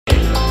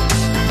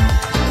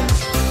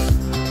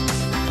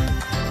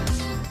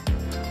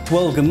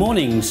Well, good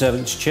morning,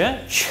 Servants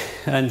Church,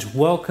 and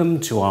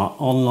welcome to our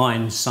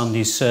online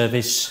Sunday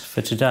service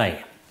for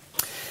today.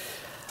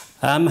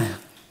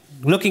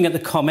 Looking at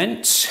the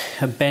comments,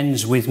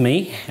 Ben's with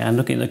me, and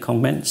looking at the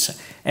comments,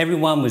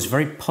 everyone was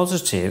very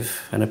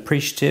positive and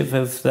appreciative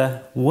of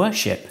the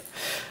worship.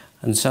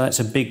 And so that's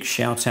a big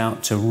shout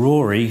out to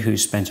Rory, who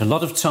spent a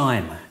lot of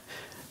time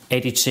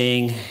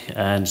editing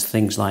and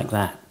things like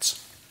that.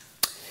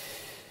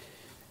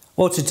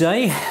 Well,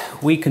 today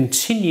we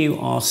continue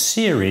our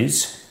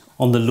series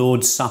on the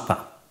Lord's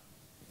Supper.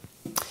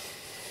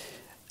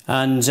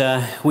 And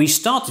we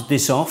started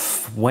this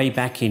off way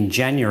back in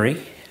January,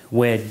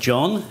 where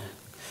John,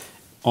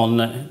 on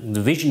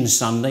the Vision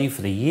Sunday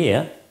for the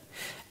year,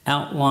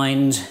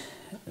 outlined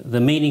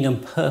the meaning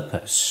and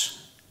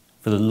purpose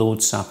for the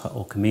Lord's Supper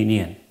or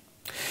communion.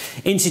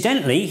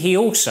 Incidentally, he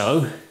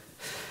also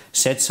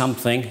said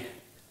something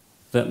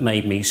that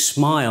made me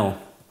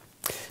smile.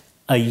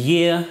 A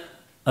year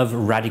of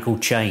radical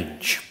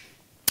change.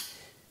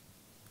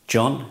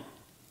 John,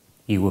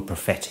 you were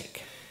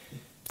prophetic.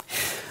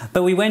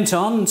 But we went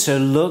on to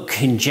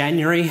look in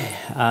January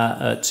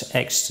at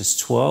Exodus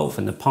 12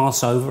 and the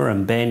Passover,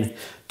 and Ben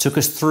took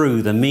us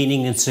through the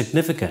meaning and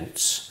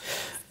significance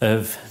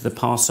of the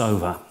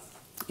Passover.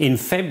 In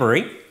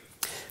February,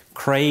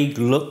 Craig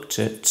looked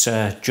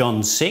at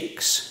John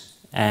 6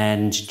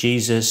 and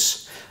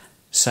Jesus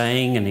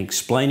saying and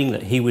explaining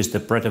that he was the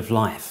bread of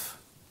life.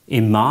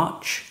 In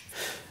March,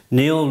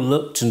 Neil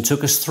looked and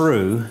took us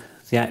through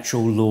the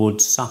actual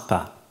Lord's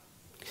Supper.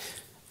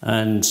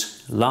 And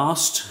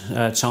last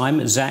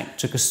time, Zach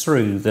took us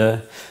through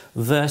the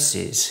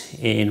verses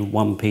in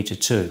 1 Peter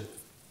 2.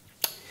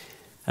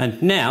 And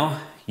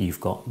now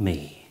you've got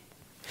me.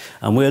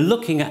 And we're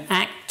looking at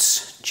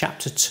Acts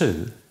chapter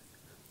 2,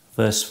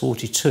 verse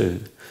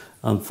 42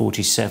 and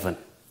 47.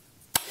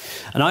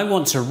 And I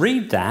want to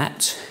read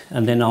that,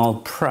 and then I'll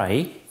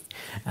pray,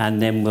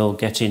 and then we'll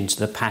get into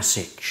the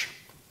passage.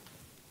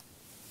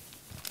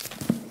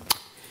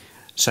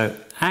 So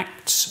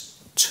Acts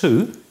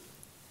 2,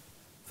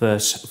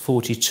 verse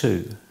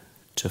 42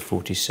 to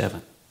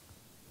 47.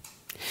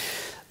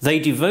 They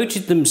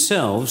devoted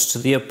themselves to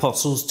the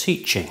apostles'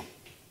 teaching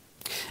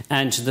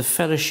and to the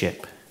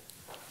fellowship,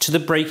 to the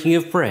breaking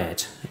of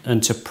bread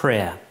and to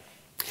prayer.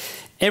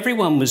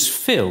 Everyone was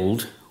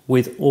filled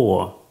with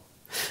awe,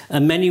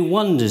 and many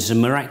wonders and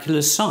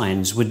miraculous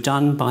signs were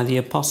done by the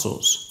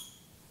apostles.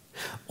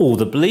 All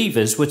the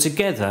believers were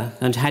together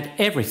and had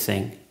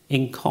everything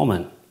in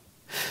common.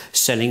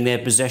 Selling their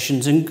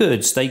possessions and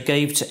goods, they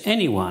gave to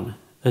anyone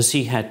as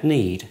he had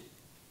need.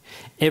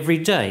 Every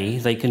day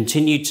they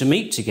continued to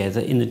meet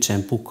together in the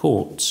temple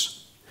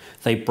courts.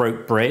 They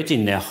broke bread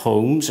in their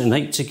homes and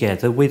ate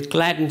together with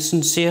glad and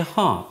sincere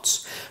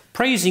hearts,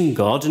 praising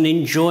God and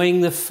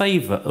enjoying the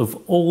favour of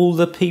all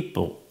the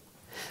people.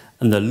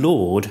 And the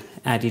Lord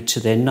added to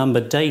their number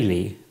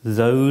daily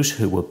those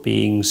who were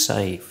being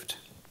saved.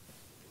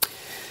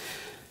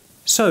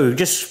 So,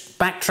 just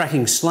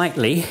backtracking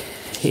slightly,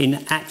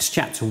 in Acts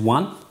chapter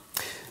 1,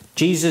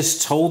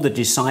 Jesus told the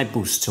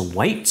disciples to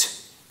wait,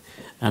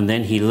 and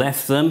then he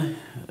left them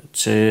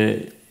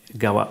to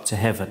go up to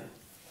heaven.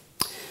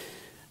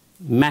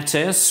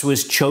 Matthias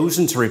was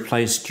chosen to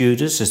replace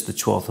Judas as the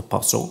 12th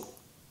apostle,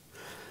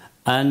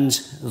 and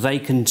they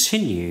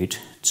continued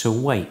to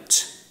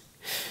wait.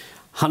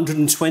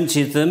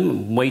 120 of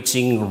them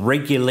waiting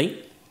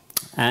regularly,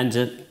 and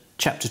at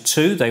chapter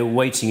 2 they were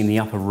waiting in the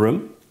upper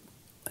room,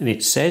 and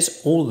it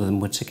says all of them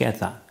were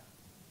together.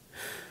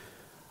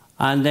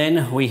 And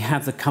then we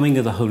have the coming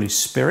of the Holy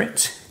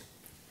Spirit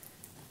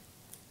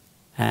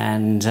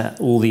and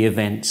all the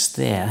events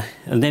there.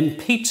 And then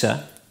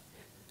Peter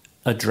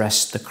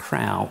addressed the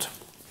crowd.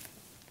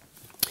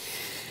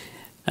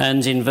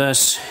 And in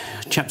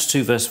chapter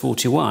 2, verse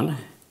 41,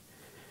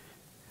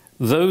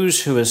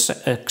 those who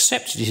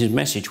accepted his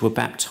message were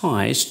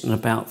baptized, and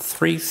about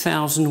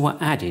 3,000 were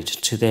added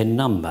to their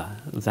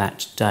number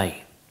that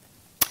day.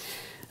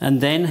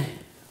 And then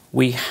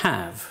we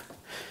have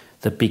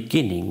the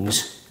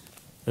beginnings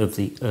of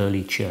the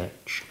early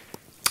church.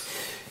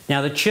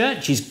 Now, the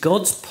church is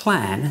God's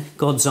plan,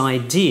 God's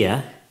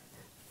idea,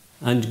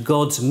 and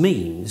God's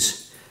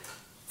means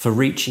for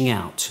reaching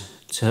out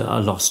to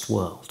a lost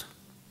world.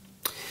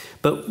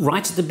 But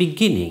right at the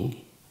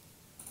beginning,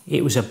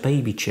 it was a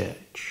baby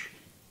church.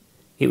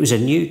 It was a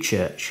new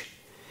church.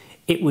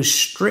 It was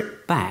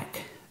stripped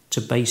back to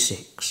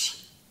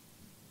basics.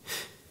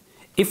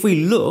 If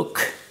we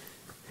look,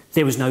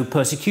 there was no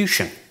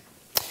persecution.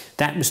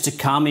 That was to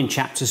come in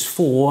chapters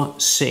 4,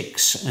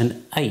 6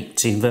 and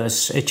 8. In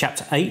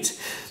chapter 8,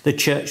 the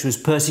church was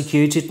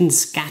persecuted and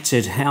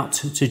scattered out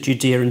to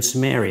Judea and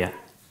Samaria.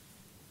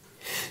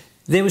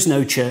 There was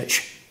no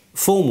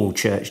formal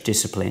church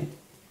discipline.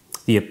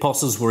 The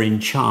apostles were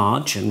in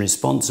charge and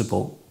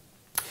responsible.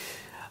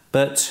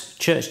 But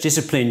church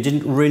discipline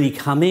didn't really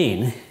come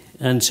in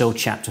until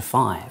chapter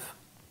 5.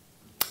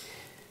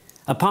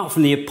 Apart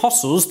from the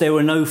apostles, there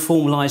were no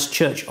formalised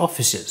church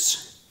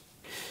officers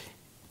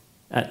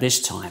at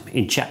this time.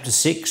 In chapter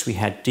 6, we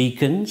had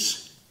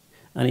deacons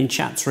And in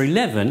chapter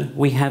 11,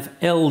 we have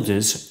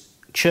elders,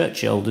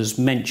 church elders,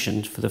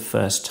 mentioned for the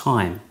first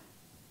time.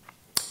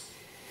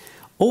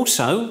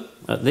 Also,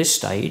 at this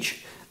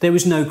stage, there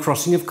was no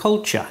crossing of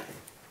culture.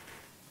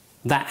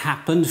 That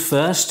happened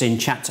first in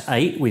chapter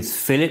 8 with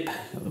Philip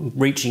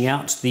reaching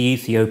out to the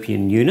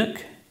Ethiopian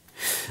eunuch.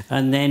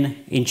 And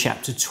then in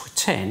chapter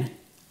 10,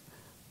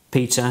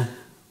 Peter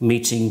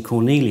meeting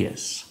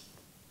Cornelius.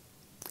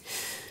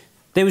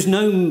 There was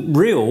no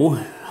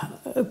real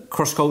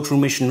cross-cultural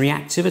missionary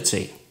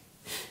activity.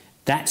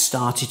 That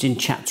started in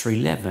chapter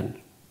 11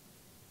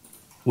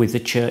 with the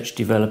church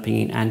developing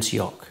in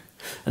Antioch.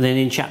 And then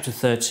in chapter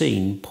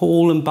 13,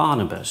 Paul and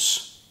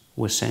Barnabas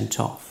were sent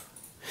off.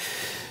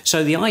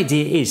 So the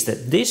idea is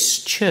that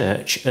this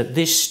church at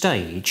this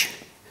stage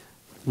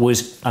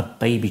was a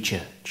baby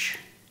church.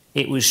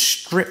 It was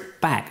stripped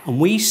back, and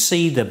we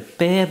see the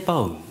bare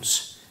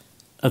bones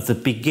of the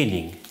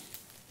beginning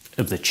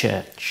of the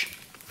church.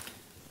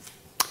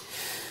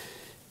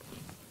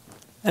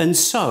 And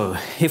so,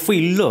 if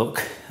we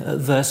look at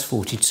verse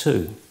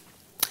 42,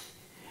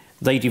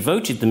 they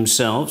devoted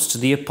themselves to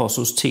the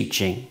apostles'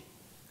 teaching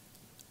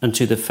and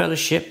to the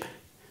fellowship,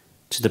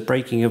 to the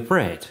breaking of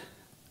bread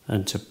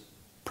and to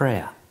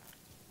prayer.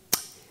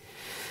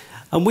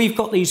 And we've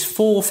got these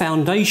 4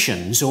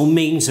 foundations or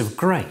means of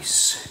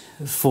grace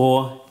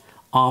for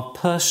our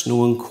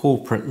personal and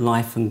corporate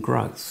life and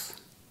growth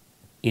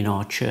in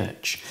our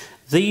church.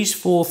 These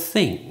 4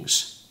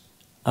 things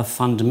are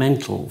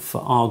fundamental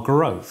for our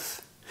growth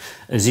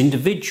as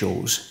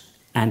individuals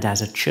and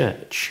as a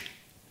church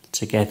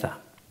together.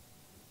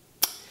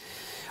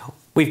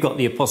 We've got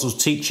the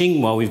apostles'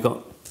 teaching, we've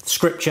got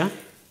scripture,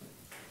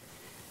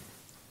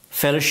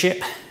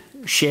 fellowship,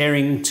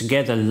 sharing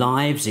together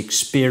lives,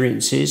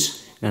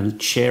 experiences,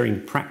 and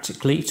sharing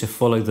practically to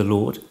follow the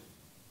Lord.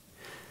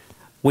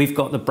 We've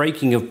got the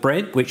breaking of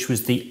bread, which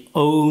was the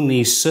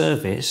only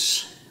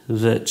service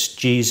that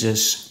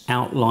Jesus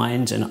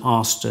outlined and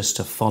asked us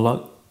to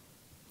follow.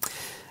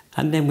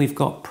 And then we've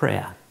got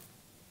prayer.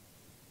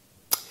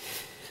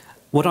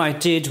 What I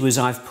did was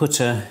I've put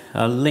a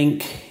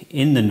link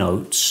in the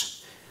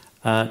notes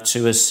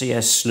to a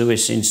C.S.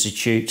 Lewis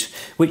Institute,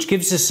 which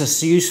gives us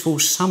a useful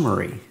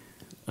summary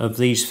of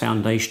these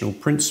foundational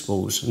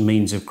principles and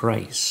means of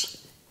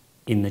grace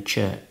in the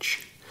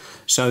church.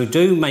 So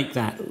do make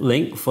that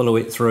link, follow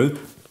it through,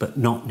 but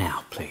not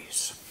now,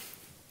 please.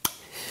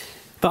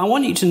 But I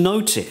want you to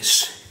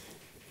notice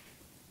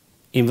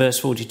in verse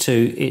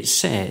 42, it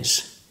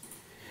says,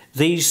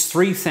 these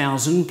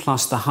 3,000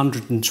 plus the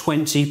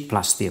 120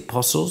 plus the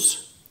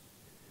apostles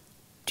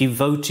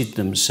devoted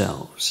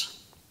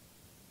themselves.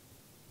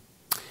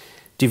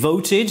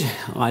 Devoted,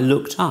 I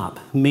looked up,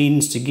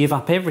 means to give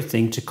up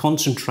everything to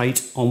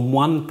concentrate on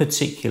one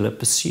particular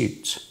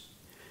pursuit.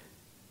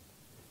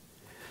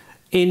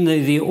 In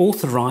the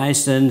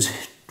authorized, and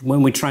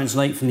when we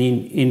translate from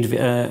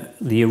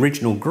the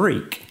original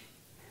Greek,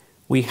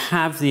 we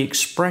have the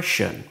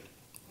expression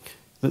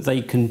that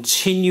they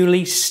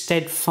continued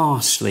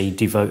steadfastly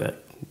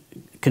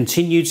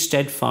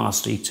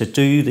to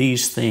do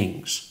these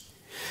things,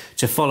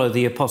 to follow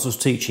the apostles'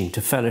 teaching,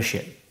 to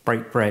fellowship,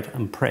 break bread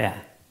and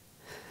prayer.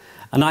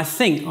 And I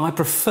think I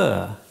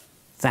prefer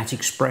that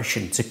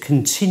expression, to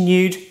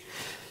continued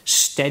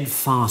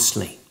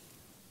steadfastly,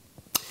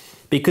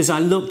 because I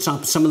looked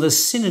up some of the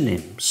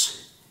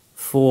synonyms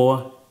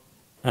for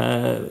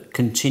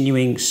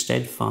continuing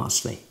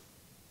steadfastly.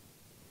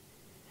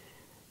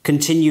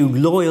 Continue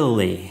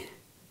loyally,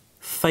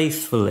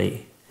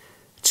 faithfully,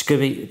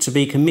 to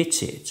be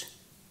committed,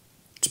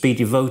 to be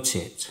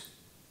devoted,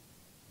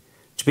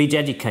 to be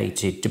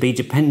dedicated, to be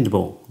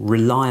dependable,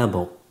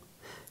 reliable,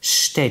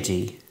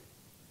 steady,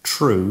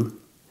 true,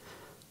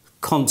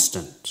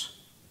 constant,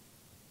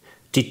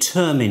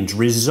 determined,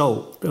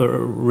 resolved,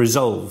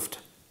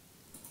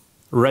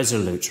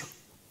 resolute,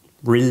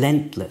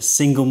 relentless,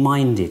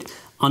 single-minded,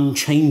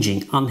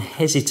 unchanging,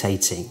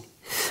 unhesitating,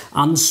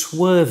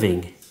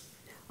 unswerving,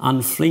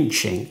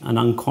 unflinching and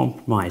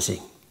uncompromising.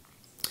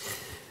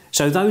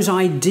 So those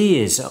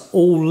ideas are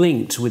all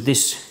linked with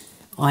this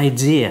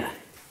idea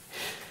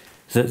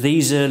that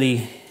these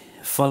early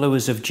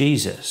followers of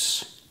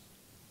Jesus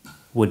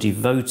were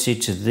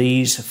devoted to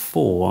these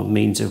 4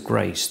 means of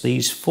grace,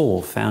 these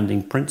 4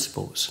 founding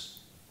principles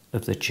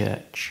of the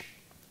church.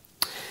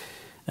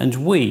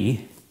 And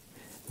we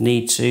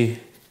need to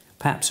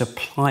perhaps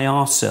apply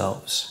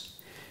ourselves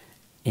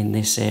in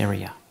this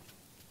area.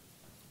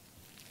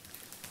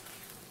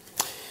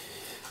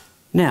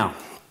 Now,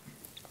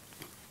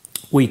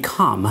 we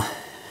come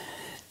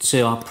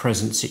to our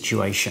present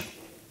situation.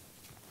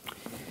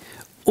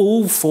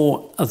 All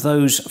 4 of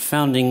those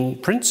founding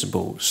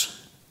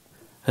principles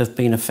have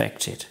been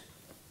affected,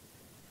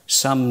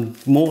 some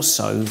more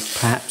so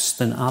perhaps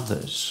than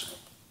others.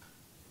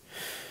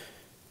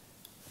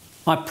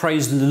 I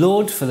praise the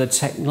Lord for the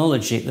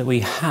technology that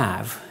we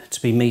have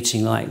to be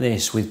meeting like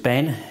this with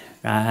Ben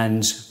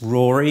and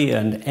Rory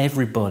and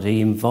everybody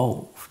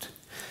involved.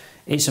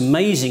 It's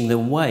amazing the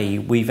way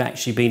we've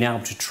actually been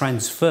able to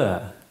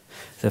transfer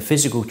the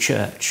physical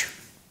church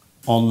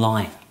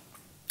online.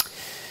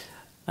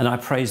 And I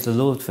praise the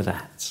Lord for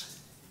that.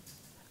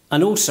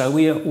 And also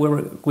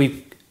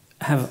we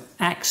have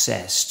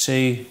access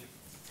to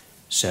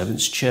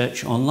Servants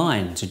Church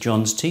online, to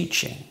John's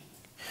teaching.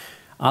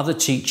 Other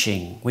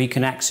teaching, we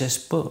can access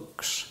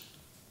books.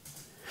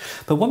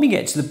 But when we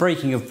get to the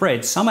breaking of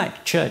bread, some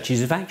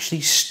churches have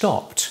actually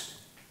stopped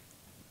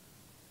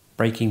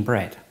breaking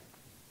bread,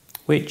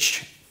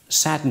 which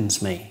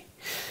saddens me.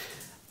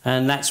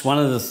 And that's one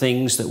of the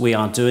things that we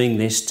are doing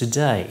this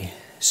today.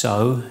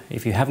 So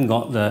if you haven't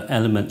got the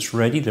elements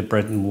ready, the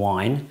bread and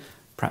wine,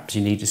 perhaps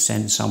you need to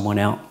send someone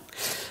out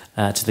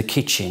to the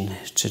kitchen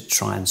to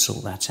try and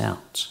sort that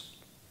out.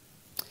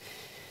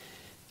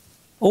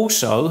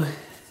 Also,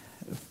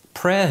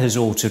 prayer has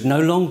altered. No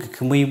longer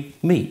can we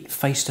meet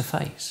face to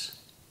face.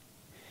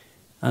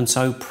 And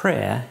so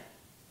prayer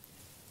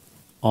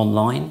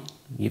online,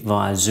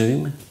 via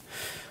Zoom,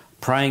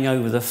 praying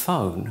over the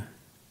phone,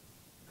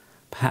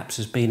 perhaps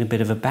has been a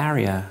bit of a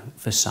barrier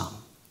for some.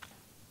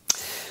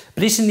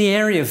 But it's in the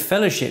area of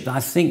fellowship that I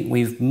think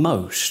we've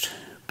most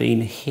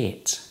been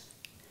hit.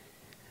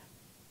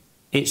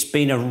 It's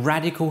been a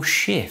radical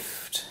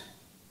shift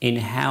in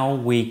how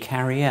we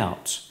carry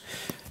out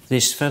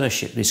this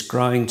fellowship, this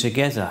growing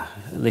together,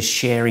 this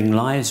sharing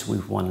lives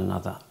with one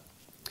another.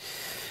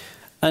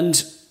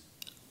 And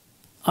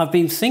I've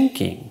been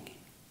thinking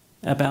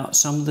about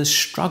some of the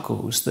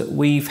struggles that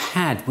we've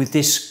had with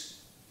this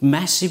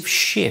massive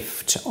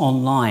shift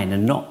online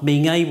and not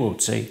being able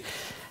to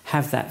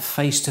have that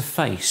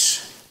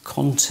face-to-face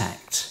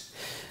contact,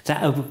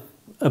 that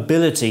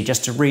ability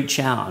just to reach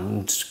out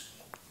and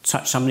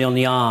touch somebody on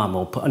the arm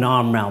or put an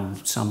arm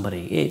around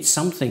somebody. It's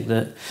something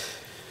that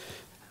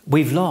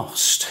we've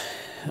lost,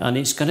 and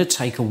it's going to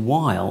take a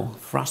while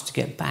for us to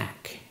get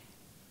back.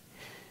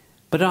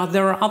 But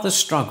there are other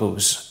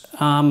struggles.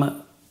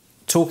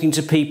 Talking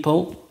to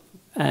people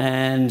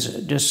and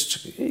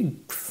just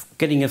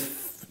getting a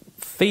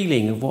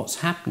feeling of what's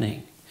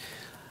happening.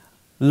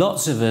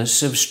 Lots of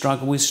us have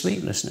struggled with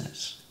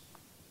sleeplessness,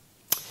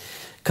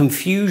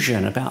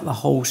 confusion about the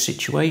whole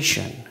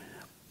situation,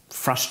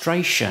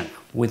 frustration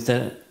with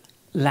the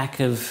lack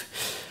of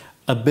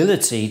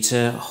ability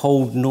to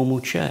hold normal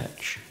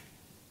church,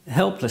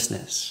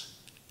 helplessness,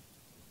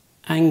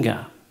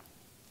 anger,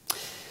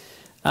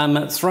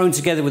 thrown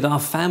together with our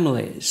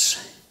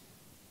families.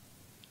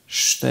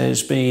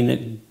 There's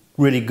been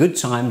really good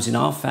times in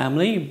our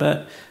family,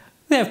 but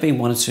there have been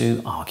one or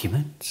two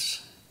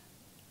arguments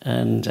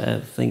and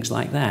things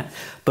like that.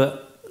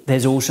 But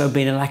there's also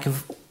been a lack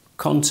of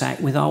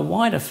contact with our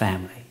wider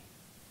family.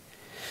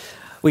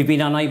 We've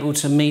been unable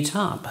to meet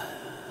up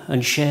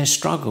and share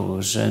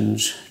struggles and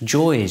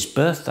joys,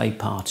 birthday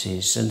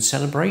parties and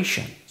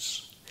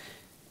celebrations.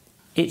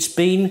 It's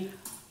been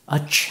a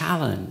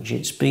challenge,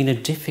 it's been a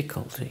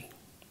difficulty.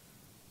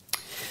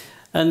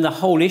 And the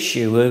whole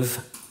issue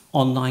of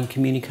online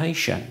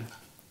communication,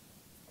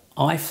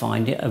 I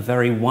find it a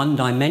very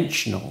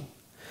one-dimensional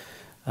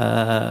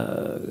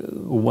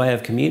way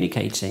of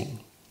communicating.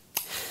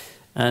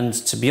 And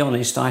to be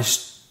honest, I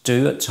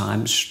do at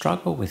times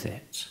struggle with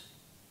it.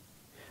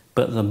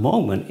 But at the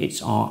moment,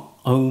 it's our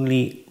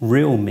only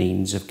real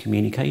means of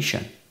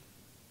communication.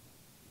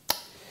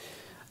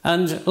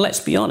 And let's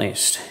be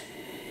honest,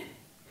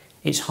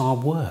 it's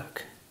hard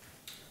work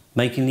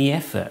making the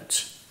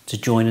effort to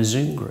join a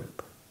Zoom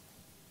group.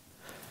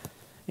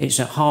 It's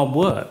a hard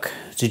work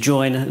to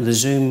join the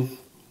Zoom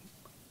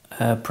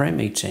prayer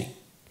meeting.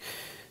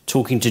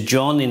 Talking to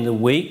John in the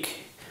week,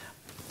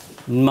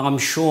 I'm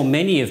sure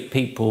many of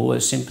people are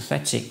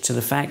sympathetic to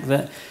the fact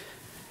that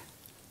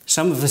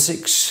some of us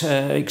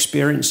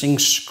experiencing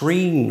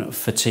screen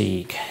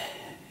fatigue.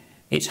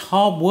 It's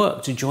hard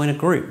work to join a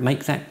group,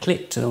 make that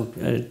click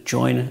to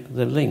join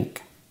the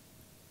link.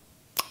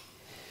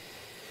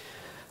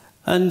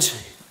 And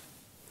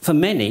for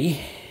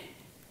many,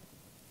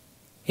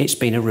 it's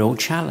been a real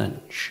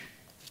challenge,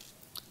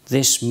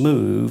 this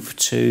move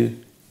to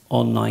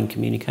online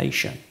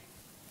communication.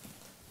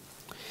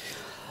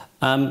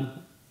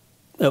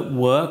 At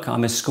work,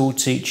 I'm a school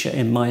teacher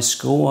in my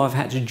school. I've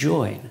had to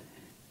join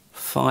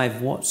 5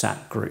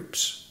 WhatsApp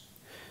groups.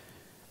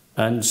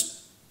 And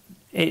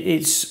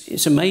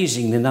it's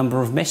amazing the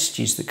number of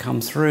messages that come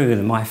through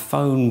and my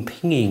phone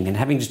pinging and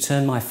having to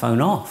turn my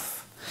phone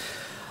off.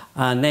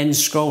 And then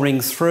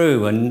scrolling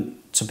through and,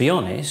 to be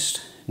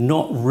honest,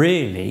 not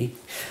really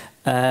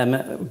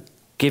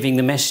giving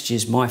the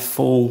messages my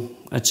full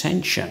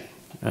attention.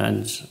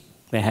 And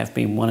there have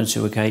been 1 or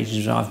 2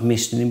 occasions I've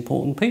missed an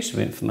important piece of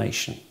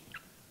information.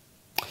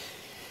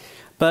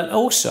 But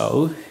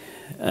also,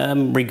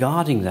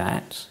 regarding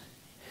that,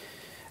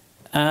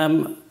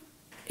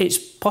 it's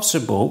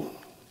possible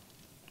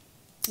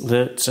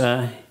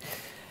that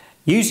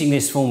using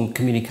this form of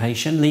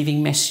communication,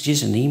 leaving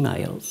messages and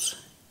emails,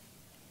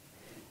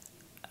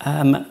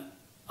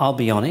 I'll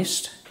be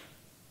honest,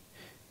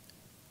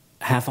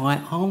 have I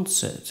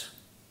answered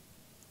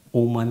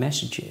all my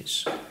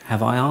messages?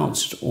 Have I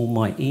answered all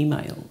my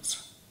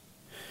emails?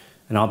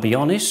 And I'll be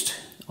honest,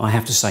 I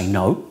have to say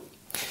no.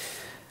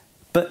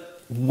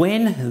 But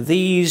when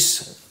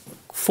these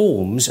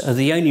forms are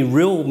the only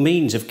real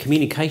means of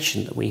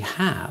communication that we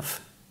have,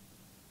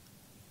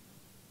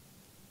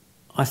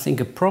 I think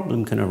a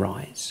problem can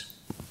arise.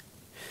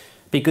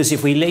 Because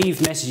if we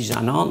leave messages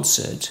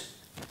unanswered,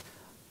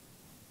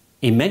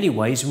 in many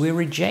ways we're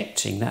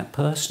rejecting that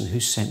person who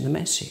sent the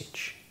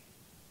message.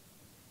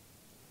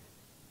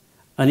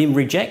 And in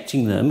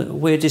rejecting them,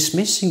 we're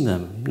dismissing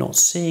them, not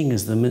seeing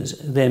as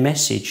their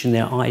message and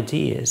their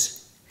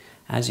ideas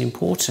as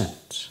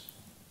important.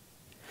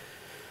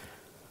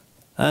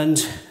 And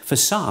for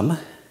some,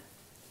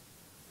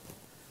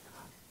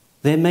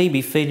 there may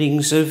be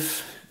feelings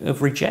of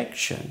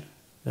rejection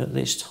at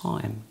this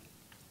time.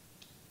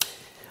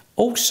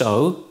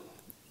 Also,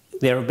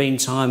 there have been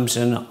times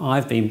when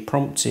I've been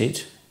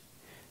prompted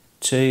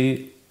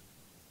to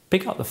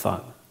pick up the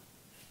phone,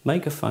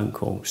 make a phone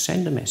call,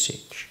 send a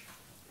message.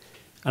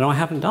 And I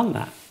haven't done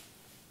that.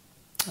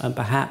 And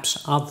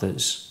perhaps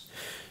others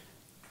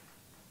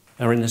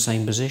are in the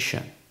same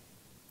position.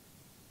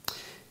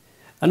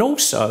 And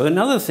also,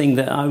 another thing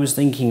that I was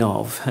thinking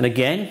of, and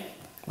again,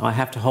 I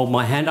have to hold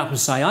my hand up and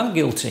say I'm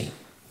guilty.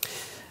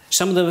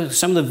 Some of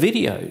the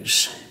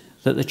videos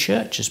that the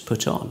church has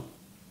put on,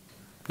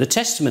 the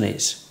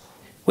testimonies,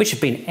 which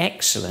have been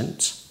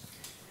excellent,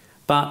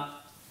 but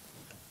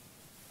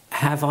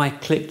have I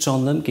clicked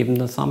on them, given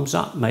the thumbs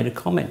up, made a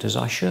comment as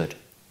I should?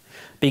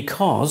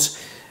 Because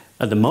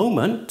at the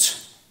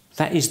moment,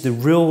 that is the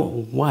real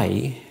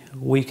way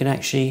we can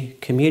actually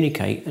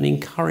communicate and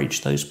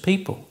encourage those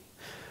people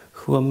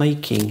who are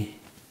making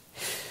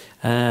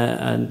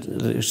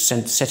and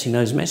setting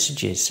those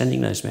messages,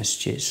 sending those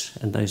messages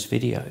and those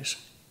videos.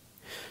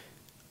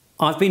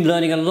 I've been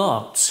learning a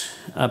lot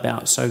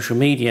about social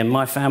media, and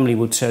my family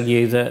will tell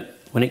you that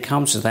when it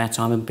comes to that,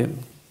 I'm a bit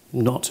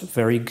not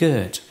very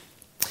good.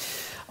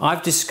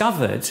 I've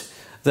discovered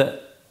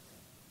that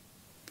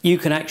you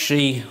can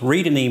actually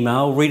read an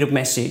email, read a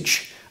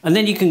message, and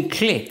then you can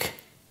click.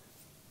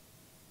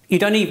 You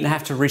don't even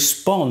have to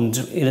respond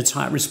in a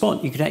typed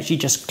response. You can actually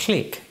just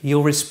click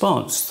your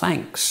response.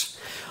 Thanks.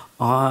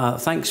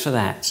 Thanks for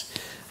that.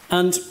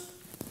 And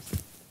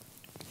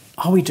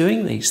are we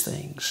doing these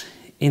things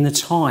in the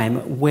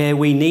time where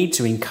we need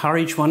to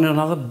encourage one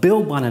another,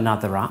 build one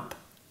another up?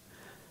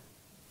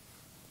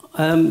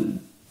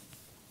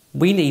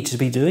 We need to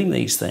be doing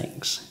these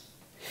things.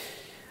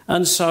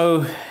 And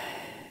so,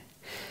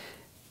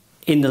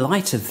 in the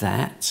light of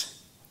that,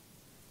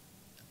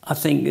 I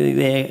think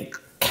there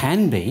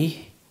can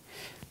be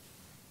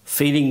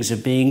feelings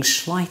of being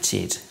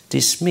slighted,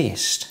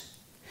 dismissed,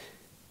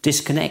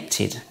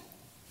 disconnected,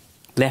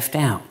 left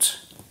out,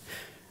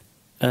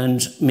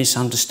 and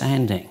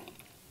misunderstanding.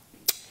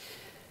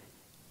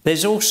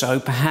 There's also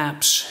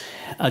perhaps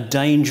a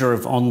danger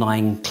of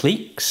online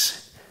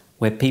cliques,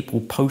 where people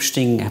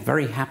posting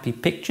very happy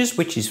pictures,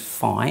 which is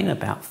fine,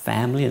 about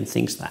family and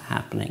things that are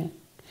happening.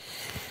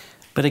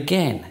 But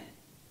again,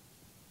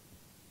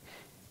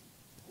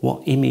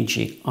 what image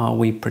are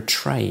we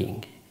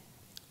portraying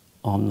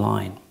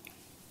online?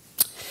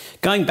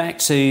 Going back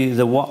to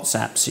the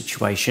WhatsApp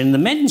situation, the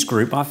men's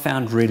group I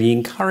found really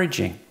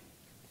encouraging,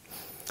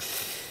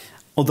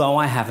 although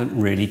I haven't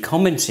really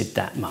commented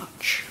that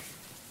much.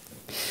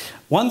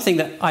 One thing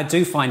that I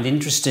do find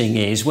interesting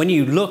is when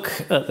you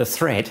look at the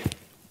thread,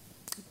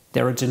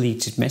 there are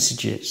deleted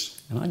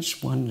messages. And I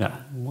just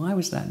wonder, why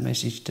was that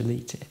message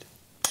deleted?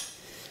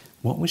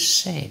 What was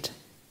said?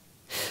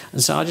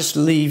 And so I just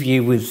leave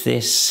you with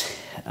this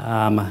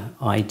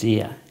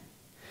idea.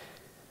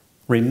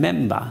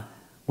 Remember,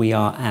 we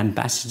are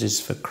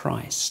ambassadors for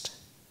Christ.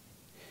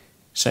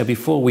 So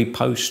before we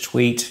post,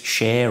 tweet,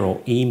 share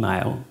or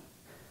email,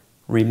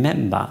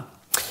 remember,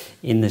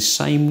 in the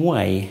same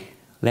way,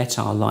 let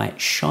our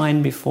light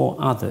shine before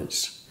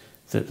others,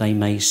 that they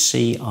may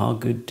see our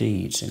good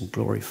deeds and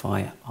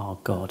glorify our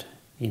God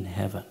in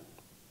heaven.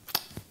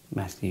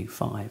 Matthew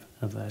 5,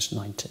 verse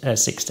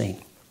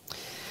 16.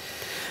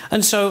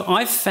 And so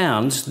I've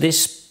found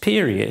this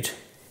period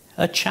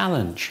a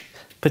challenge,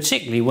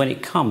 particularly when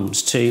it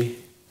comes to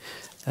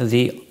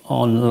the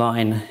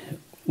online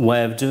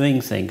way of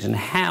doing things and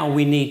how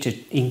we need to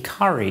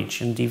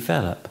encourage and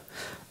develop,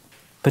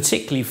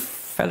 particularly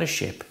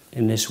fellowship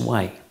in this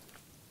way.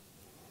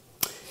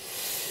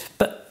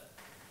 But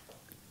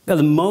at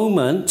the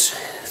moment,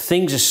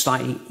 things are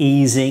slightly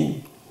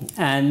easing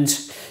and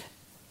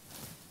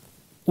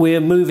we're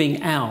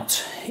moving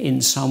out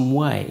in some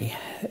way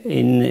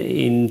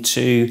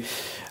into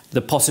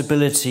the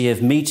possibility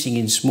of meeting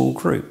in small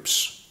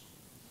groups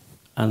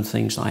and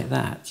things like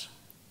that.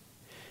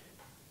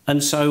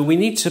 And so we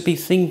need to be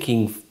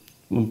thinking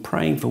and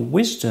praying for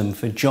wisdom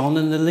for John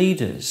and the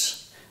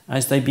leaders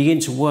as they begin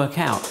to work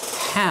out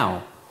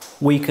how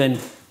we can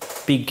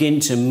begin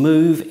to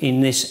move in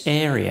this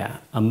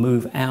area and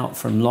move out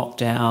from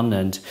lockdown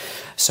and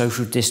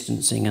social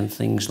distancing and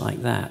things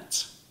like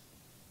that.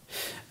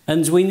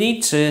 And we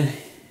need to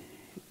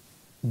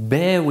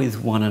bear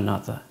with one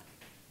another,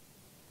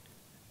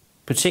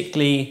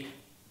 particularly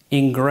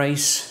in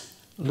grace,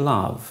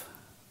 love,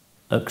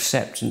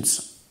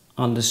 acceptance,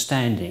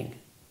 understanding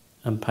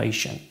and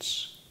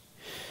patience.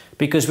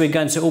 because we're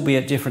going to all be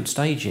at different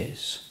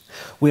stages.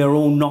 We are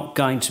all not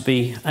going to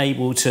be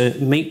able to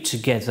meet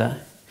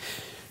together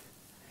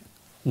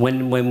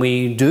when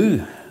we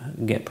do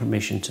get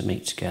permission to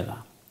meet together.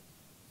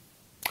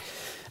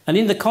 And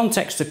in the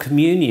context of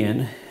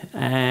communion,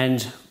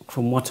 and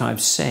from what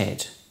I've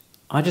said,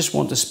 I just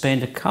want to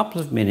spend a couple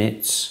of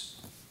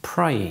minutes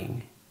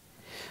praying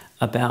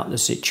about the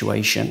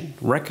situation,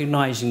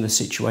 recognizing the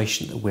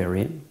situation that we're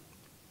in.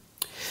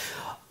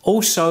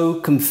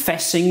 Also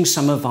confessing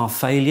some of our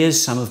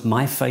failures, some of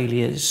my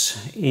failures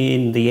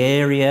in the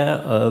area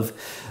of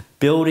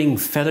building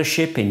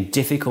fellowship in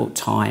difficult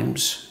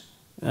times,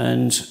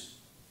 and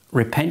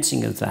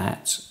repenting of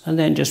that, and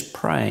then just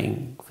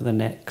praying for the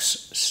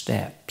next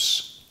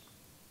steps.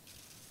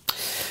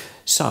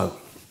 So,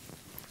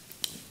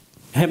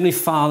 Heavenly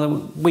Father,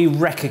 we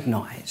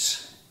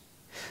recognise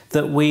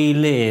that we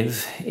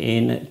live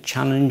in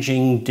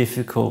challenging,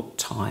 difficult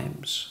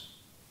times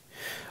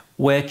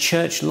where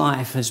church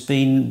life has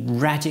been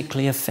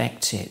radically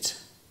affected,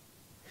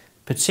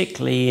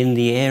 particularly in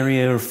the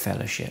area of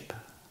fellowship.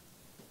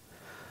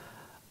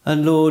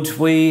 And Lord,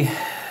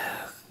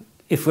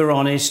 if we're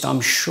honest,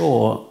 I'm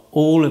sure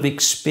all have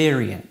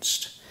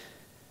experienced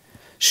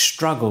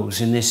struggles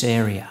in this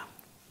area.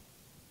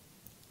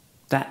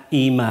 That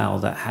email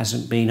that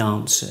hasn't been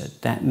answered,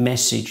 that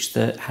message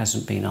that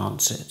hasn't been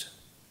answered.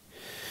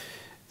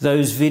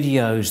 Those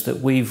videos that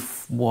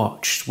we've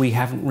watched, we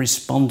haven't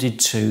responded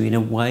to in a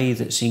way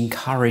that's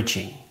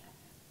encouraging.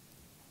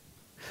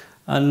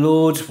 And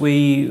Lord,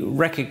 we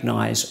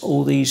recognise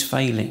all these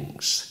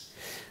failings.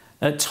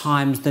 At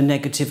times the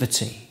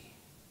negativity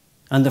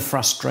and the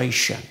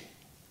frustration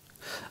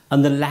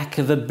and the lack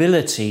of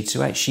ability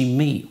to actually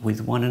meet with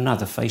one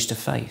another face to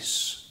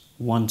face,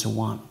 one to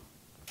one.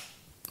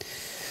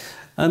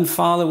 And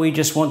Father, we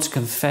just want to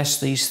confess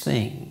these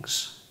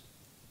things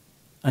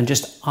and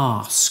just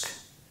ask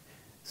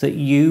that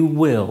you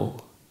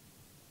will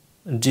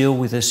deal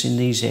with us in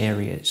these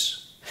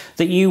areas,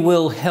 that you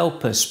will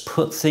help us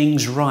put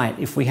things right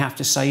if we have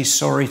to say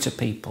sorry to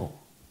people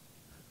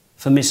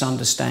for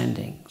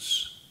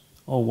misunderstandings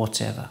or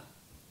whatever.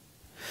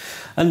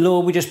 And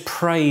Lord, we just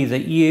pray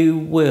that you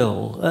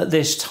will, at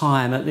this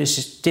time, at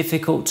this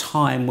difficult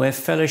time where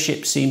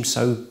fellowship seems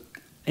so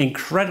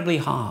incredibly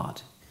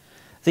hard,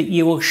 that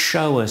you will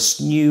show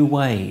us new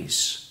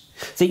ways,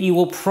 that you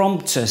will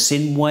prompt us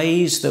in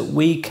ways that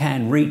we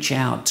can reach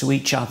out to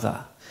each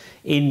other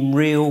in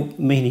real,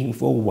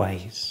 meaningful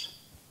ways.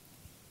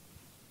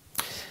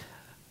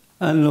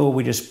 And Lord,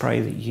 we just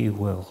pray that you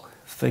will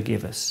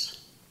forgive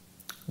us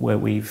where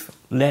we've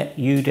let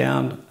you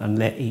down and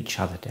let each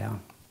other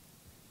down.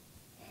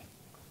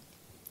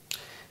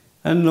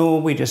 And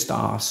Lord, we just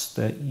ask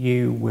that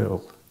you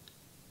will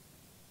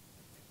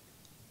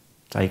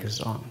take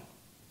us on.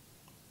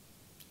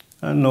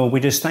 And Lord, we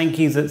just thank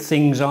you that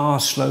things are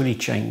slowly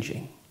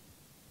changing.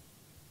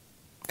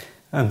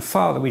 And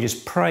Father, we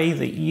just pray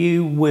that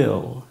you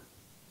will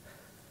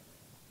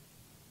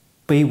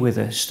be with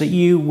us, that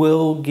you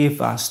will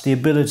give us the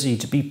ability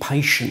to be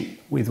patient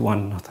with one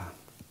another,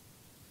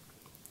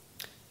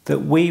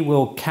 that we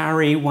will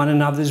carry one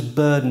another's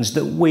burdens,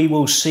 that we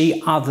will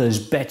see others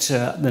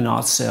better than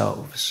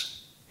ourselves.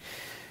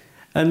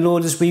 And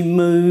Lord, as we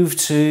move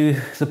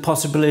to the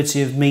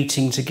possibility of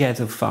meeting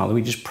together, Father,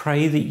 we just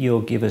pray that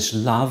you'll give us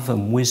love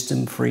and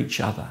wisdom for each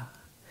other,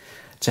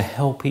 to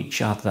help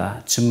each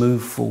other to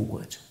move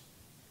forward.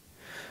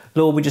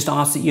 Lord, we just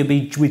ask that you'll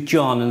be with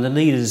John and the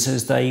leaders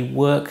as they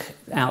work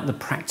out the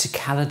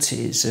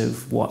practicalities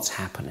of what's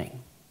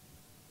happening.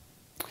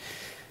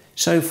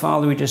 So,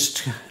 Father, we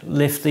just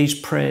lift these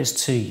prayers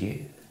to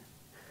you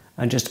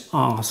and just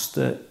ask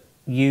that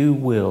you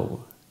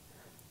will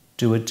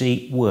do a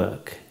deep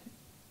work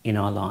in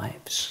our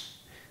lives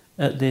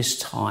at this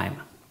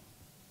time.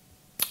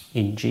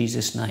 In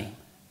Jesus' name,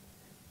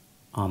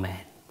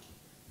 amen.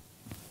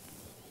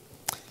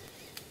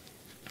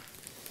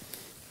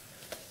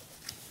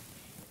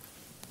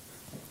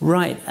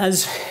 Right,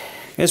 as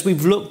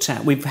we've looked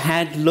at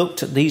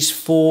these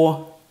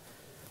 4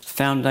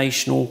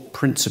 foundational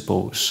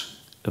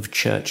principles of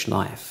church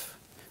life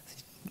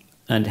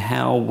and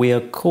how we are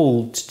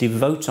called to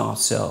devote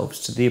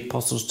ourselves to the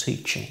apostles'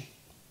 teaching,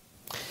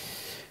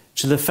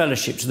 to the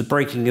fellowship, to the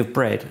breaking of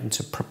bread, and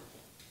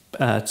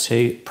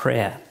to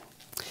prayer.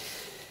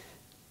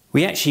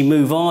 We actually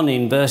move on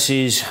in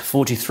verses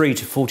 43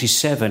 to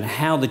 47,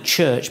 how the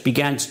church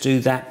began to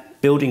do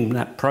that, building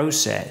that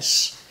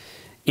process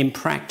in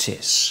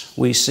practice.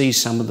 We see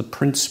some of the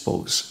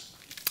principles.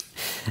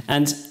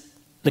 And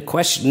the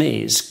question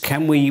is,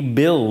 can we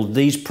build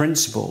these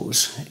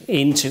principles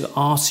into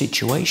our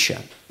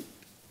situation?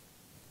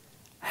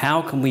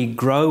 How can we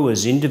grow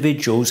as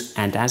individuals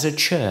and as a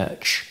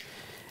church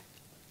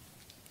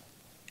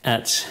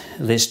at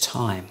this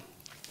time?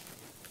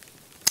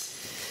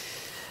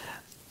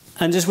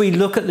 And as we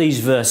look at these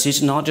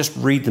verses, and I'll just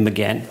read them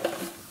again.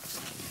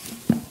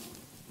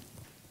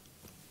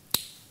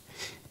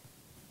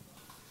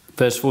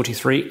 Verse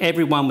 43,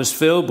 everyone was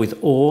filled with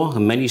awe,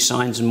 and many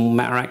signs and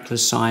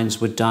miraculous signs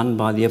were done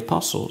by the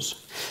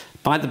apostles.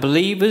 By the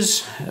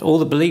believers, all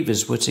the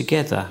believers were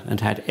together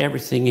and had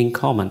everything in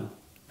common.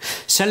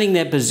 Selling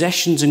their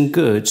possessions and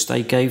goods,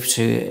 they gave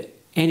to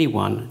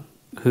anyone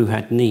who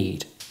had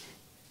need.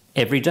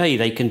 Every day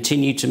they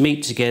continued to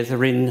meet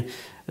together in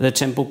the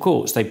temple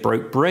courts. They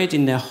broke bread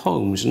in their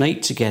homes and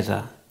ate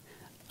together,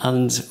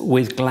 and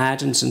with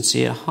glad and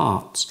sincere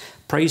hearts,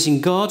 praising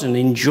God and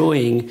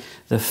enjoying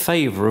the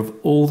favour of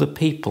all the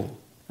people.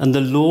 And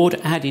the Lord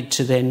added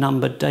to their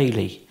number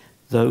daily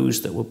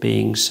those that were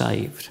being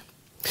saved.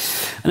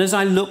 And as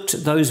I looked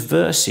at those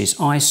verses,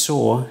 I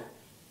saw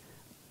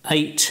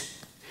 8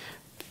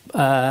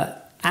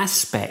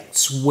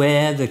 aspects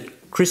where the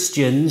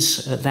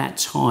Christians at that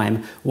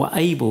time were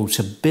able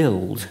to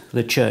build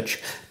the church.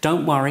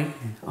 Don't worry,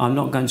 I'm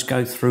not going to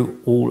go through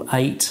all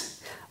 8.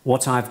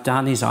 What I've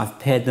done is I've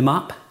paired them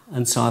up,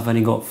 and so I've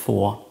only got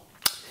 4.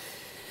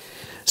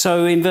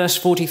 So in verse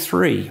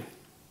 43,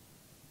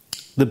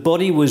 the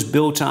body was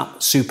built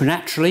up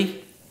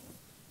supernaturally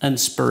and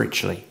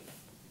spiritually.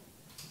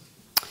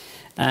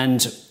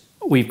 And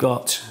we've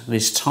got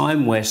this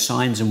time where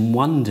signs and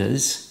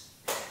wonders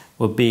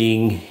were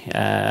being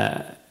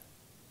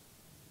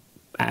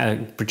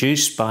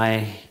produced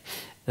by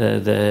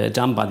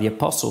done by the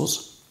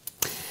apostles.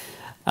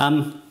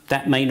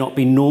 That may not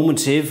be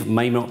normative,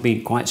 may not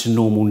be quite so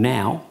normal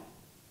now,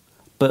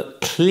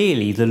 but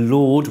clearly the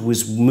Lord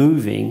was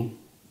moving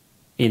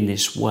in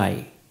this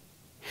way.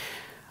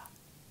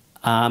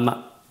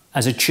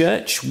 As a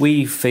church,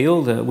 we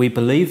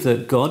believe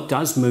that God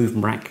does move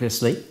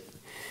miraculously.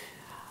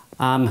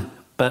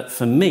 But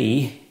for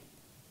me,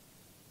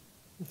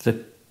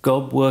 the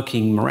God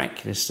working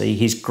miraculously,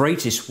 his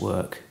greatest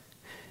work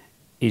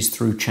is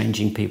through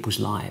changing people's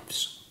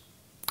lives.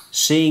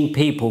 Seeing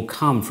people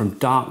come from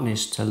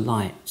darkness to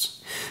light,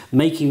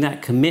 making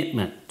that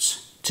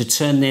commitment to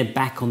turn their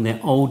back on their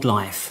old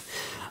life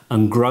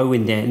and grow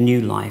in their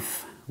new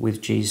life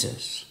with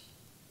Jesus.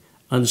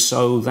 And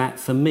so that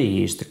for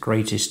me is the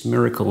greatest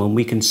miracle. And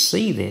we can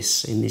see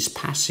this in this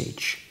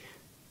passage.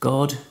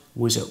 God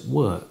was at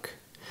work,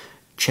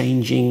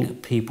 changing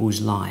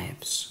people's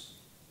lives.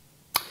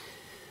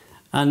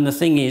 And the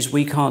thing is,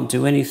 we can't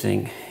do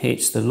anything.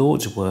 It's the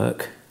Lord's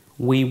work.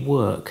 We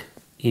work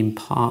in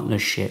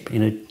partnership,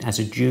 as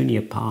a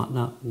junior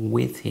partner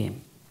with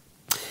him.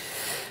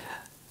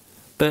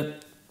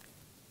 But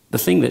the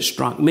thing that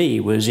struck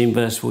me was in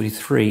verse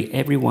 43,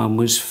 everyone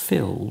was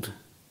filled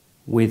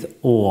with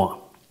awe.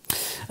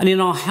 And in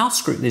our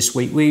house group this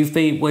week, we've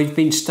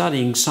been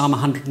studying Psalm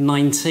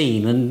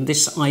 119, and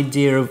this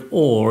idea of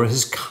awe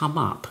has come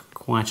up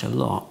quite a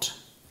lot.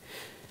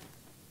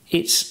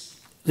 It's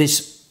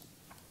this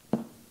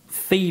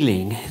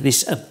feeling,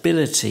 this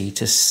ability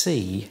to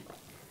see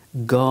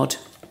God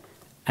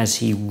as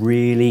he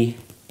really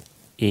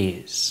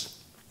is.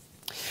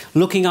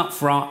 Looking up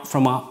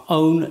from our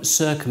own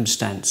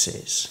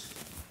circumstances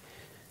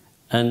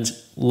and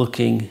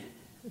looking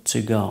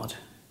to God.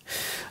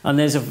 And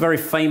there's a very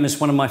famous,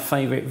 one of my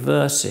favourite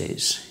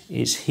verses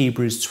is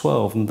Hebrews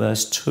 12 and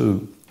verse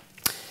 2.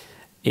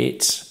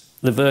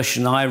 The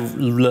version I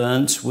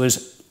learnt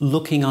was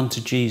looking unto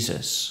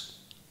Jesus.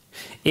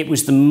 It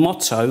was the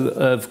motto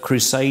of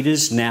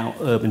Crusaders, now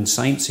Urban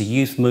Saints, a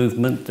youth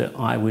movement that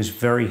I was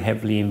very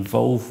heavily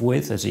involved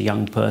with as a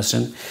young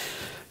person,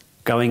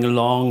 going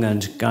along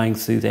and going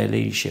through their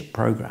leadership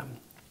program.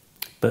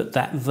 But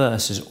that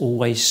verse has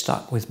always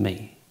stuck with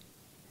me.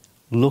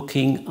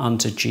 Looking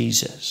unto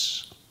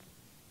Jesus.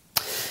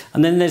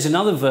 And then there's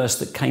another verse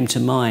that came to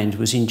mind,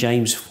 was in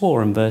James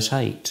 4 and verse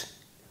 8.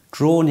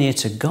 Draw near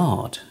to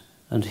God,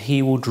 and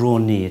he will draw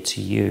near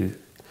to you.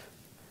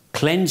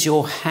 Cleanse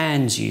your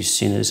hands, you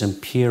sinners,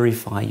 and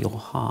purify your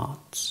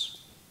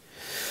hearts.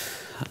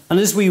 And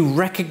as we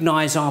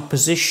recognise our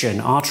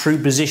position, our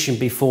true position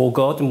before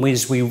God, and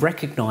as we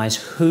recognise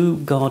who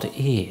God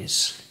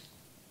is,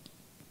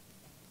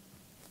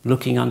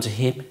 looking unto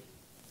him,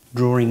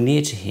 drawing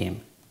near to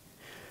him,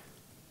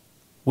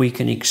 we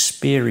can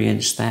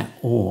experience that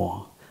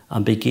awe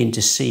and begin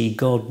to see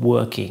God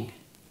working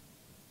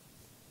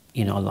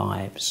in our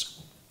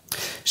lives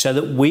so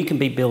that we can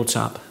be built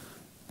up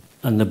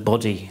and the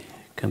body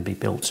can be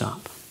built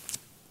up.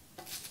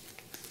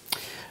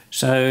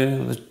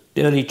 So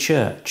the early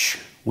church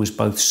was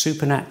both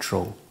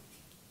supernatural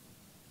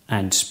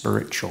and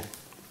spiritual.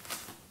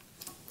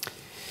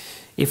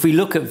 If we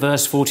look at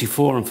verse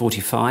 44 and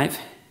 45,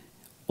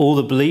 all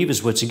the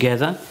believers were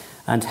together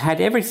and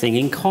had everything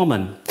in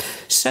common.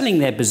 Selling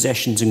their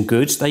possessions and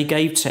goods, they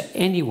gave to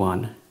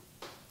anyone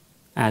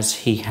as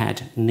he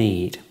had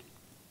need.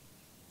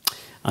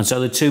 And so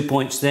the 2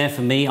 points there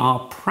for me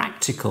are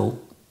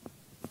practical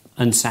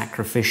and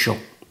sacrificial.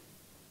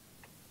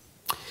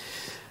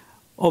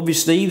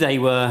 Obviously,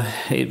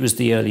 it was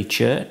the early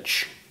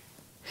church.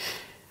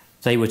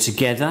 They were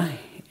together,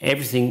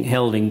 everything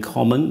held in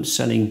common,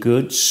 selling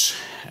goods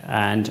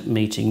and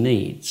meeting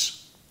needs.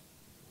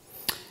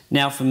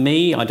 Now, for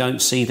me, I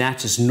don't see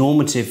that as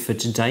normal for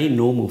today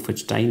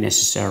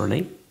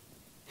necessarily.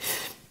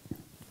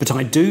 But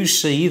I do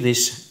see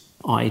this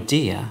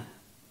idea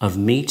of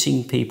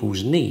meeting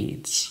people's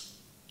needs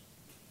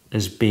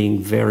as being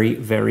very,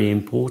 very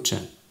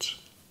important.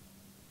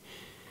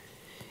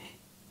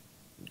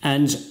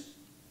 And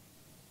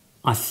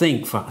I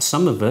think for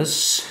some of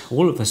us,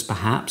 all of us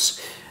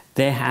perhaps,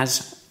 there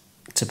has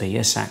to be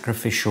a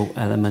sacrificial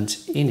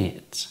element in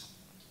it.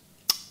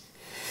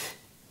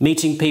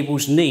 Meeting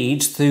people's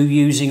needs through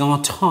using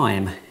our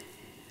time,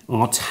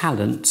 our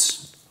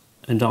talents,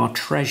 and our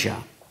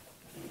treasure.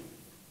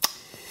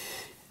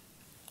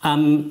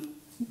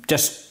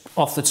 Just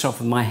off the top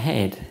of my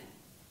head,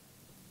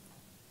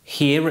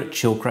 here at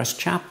Chilcrest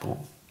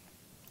Chapel,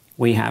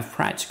 we have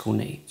practical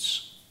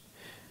needs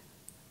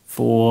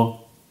for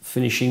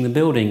finishing the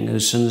building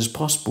as soon as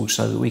possible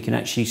so that we can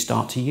actually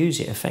start to use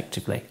it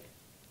effectively.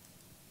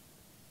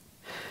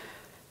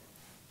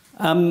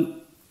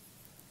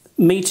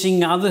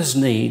 Meeting others'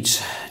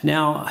 needs.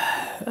 Now,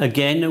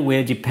 again,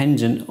 we're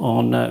dependent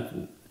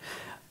on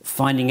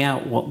finding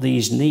out what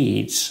these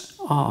needs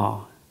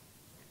are.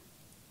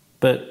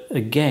 But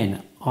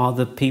again, are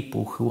the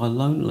people who are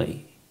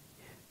lonely,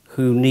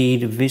 who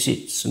need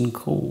visits and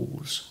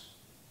calls?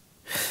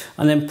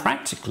 And then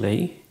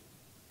practically,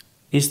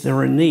 is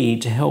there a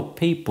need to help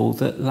people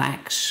that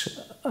lacks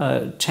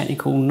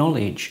technical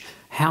knowledge,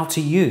 how to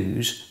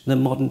use the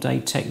modern day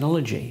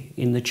technology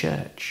in the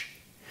church?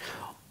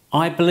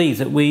 I believe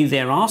that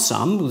there are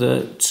some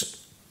that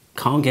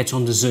can't get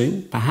onto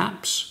Zoom,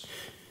 perhaps,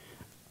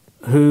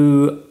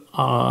 who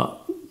are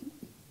a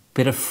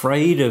bit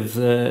afraid of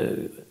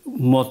the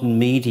modern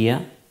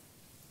media.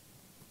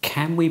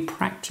 Can we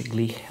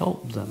practically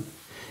help them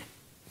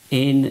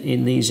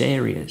in these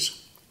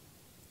areas?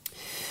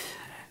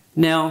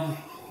 Now,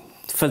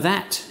 for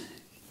that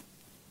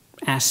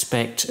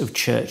aspect of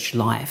church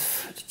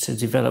life to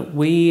develop,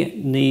 we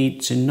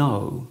need to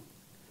know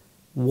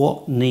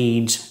what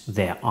needs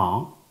there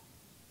are.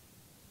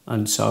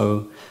 And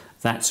so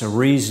that's a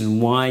reason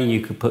why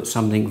you could put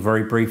something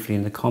very briefly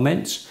in the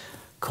comments,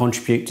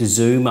 contribute to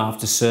Zoom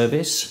after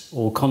service,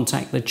 or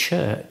contact the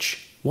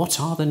church. What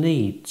are the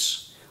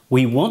needs?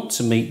 We want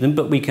to meet them,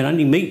 but we can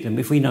only meet them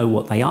if we know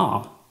what they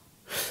are.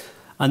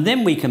 And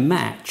then we can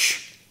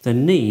match the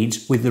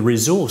needs with the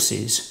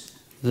resources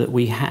that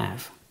we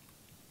have.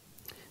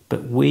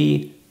 But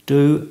we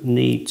do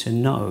need to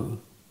know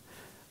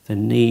the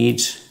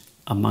needs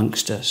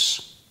amongst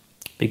us,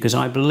 because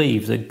I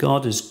believe that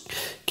God has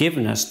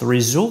given us the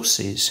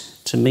resources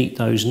to meet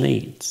those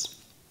needs.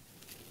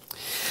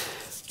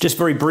 Just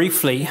very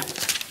briefly,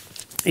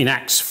 in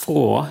Acts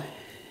 4,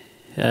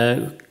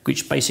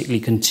 which basically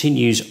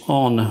continues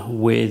on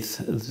with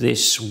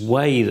this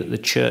way that the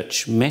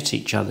church met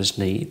each other's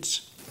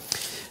needs,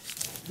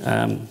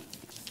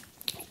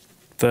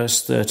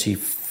 verse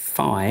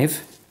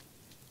 35,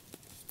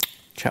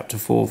 chapter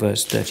 4,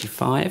 verse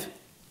 35.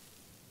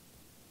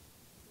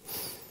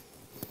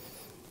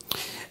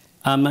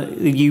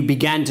 You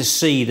began to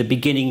see the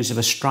beginnings of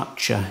a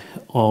structure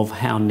of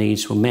how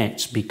needs were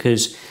met,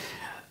 because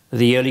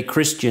the early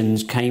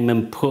Christians came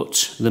and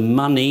put the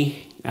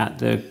money at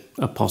the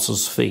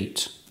apostles'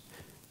 feet,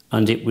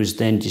 and it was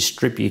then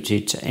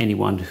distributed to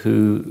anyone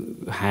who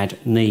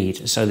had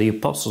need. So the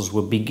apostles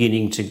were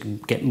beginning to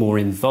get more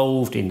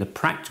involved in the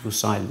practical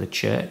side of the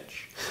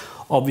church.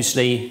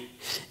 Obviously,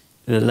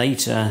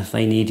 later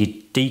they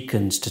needed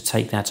deacons to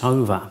take that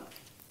over.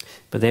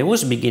 But there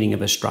was a beginning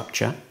of a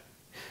structure.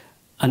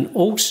 And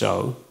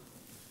also,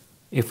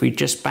 if we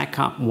just back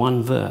up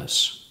one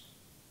verse,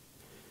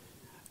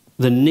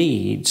 the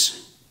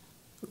needs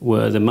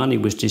were the money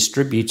was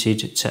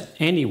distributed to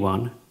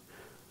anyone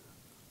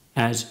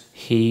as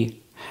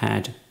he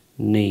had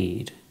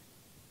need.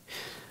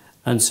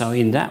 And so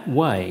in that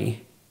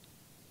way,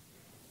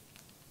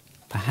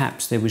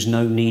 perhaps there was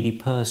no needy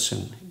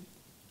person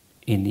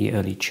in the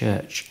early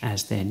church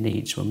as their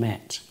needs were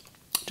met.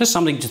 Just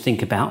something to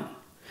think about.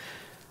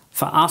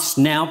 For us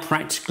now,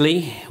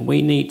 practically,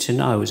 we need to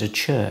know as a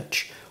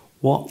church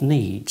what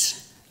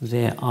needs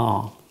there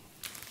are.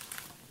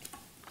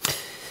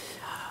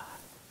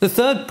 The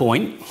third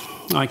point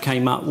I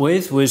came up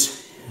with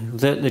was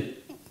that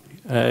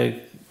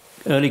the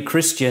early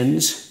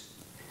Christians,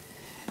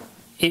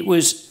 it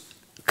was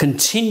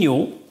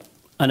continual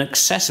and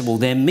accessible.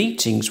 Their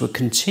meetings were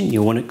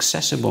continual and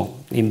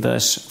accessible in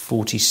verse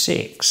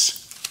 46.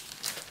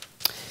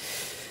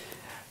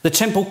 The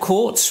temple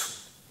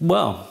courts,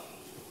 well,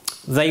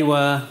 they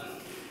were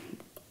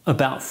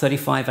about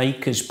 35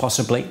 acres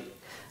possibly,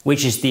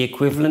 which is the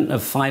equivalent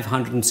of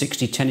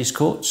 560 tennis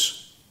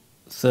courts,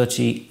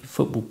 30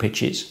 football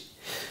pitches.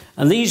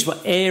 And these were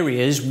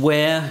areas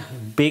where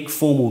big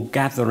formal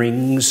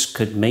gatherings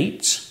could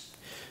meet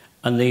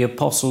and the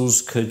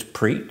apostles could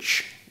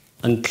preach.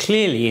 And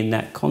clearly in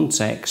that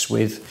context,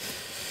 with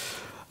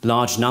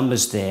large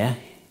numbers there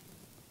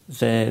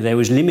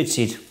was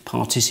limited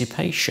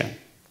participation.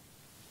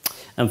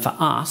 And for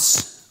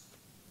us,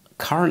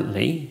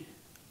 currently,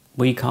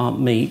 we can't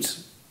meet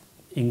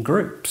in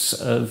groups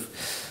of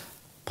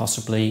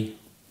possibly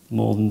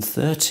more than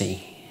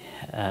 30,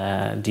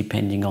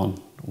 depending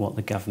on what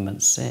the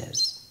government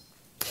says.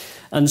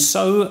 And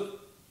so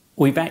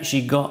we've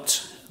actually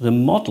got the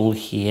model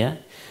here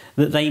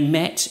that they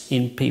met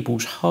in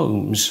people's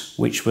homes,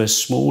 which were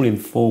small,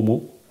 informal,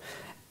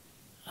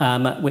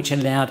 which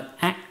allowed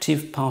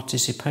active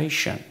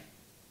participation.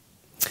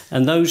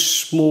 And those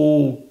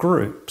small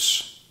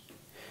groups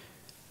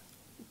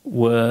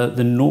were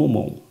the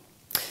normal.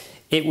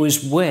 It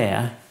was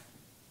where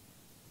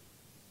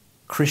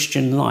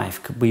Christian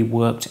life could be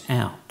worked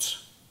out,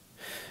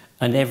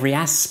 and every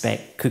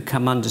aspect could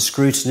come under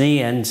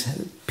scrutiny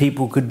and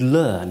people could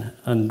learn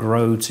and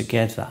grow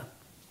together.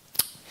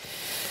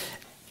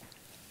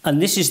 And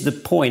this is the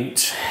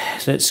point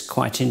that's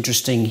quite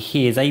interesting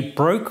here. They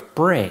broke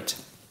bread.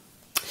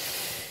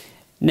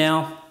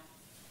 Now,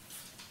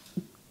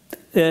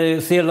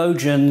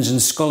 theologians and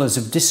scholars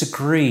have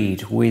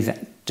disagreed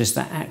with, does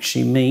that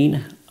actually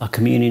mean a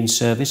communion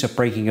service, a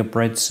breaking of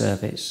bread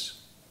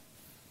service?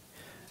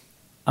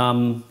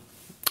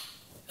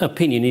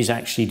 Opinion is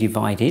actually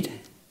divided,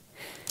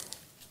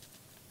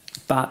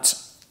 but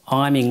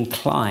I'm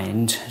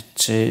inclined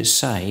to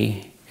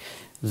say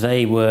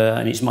they were,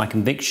 and it's my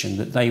conviction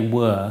that they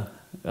were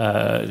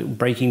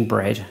breaking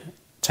bread,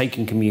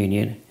 taking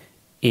communion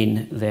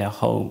in their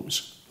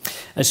homes.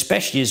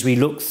 Especially as we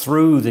look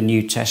through the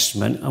New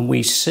Testament and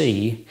we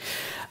see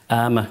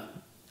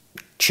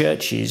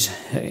churches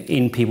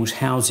in people's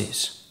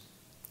houses.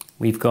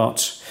 We've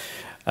got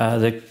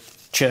the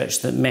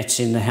church that met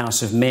in the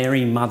house of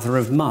Mary, mother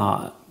of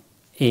Mark,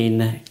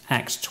 in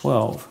Acts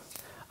 12.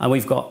 And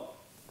we've got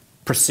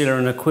Priscilla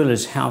and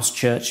Aquila's house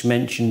church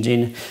mentioned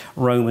in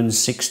Romans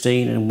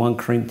 16 and 1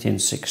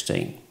 Corinthians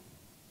 16.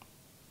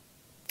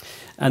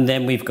 And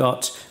then we've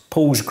got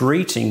Paul's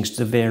greetings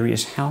to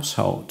various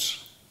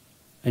households.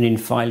 And in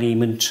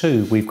Philemon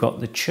 2, we've got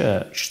the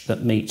church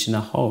that meets in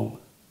a home.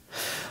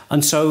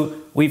 And so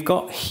we've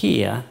got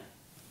here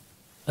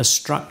a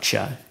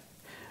structure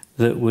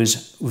that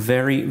was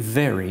very,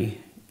 very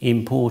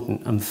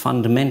important and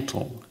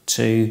fundamental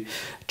to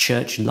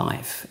church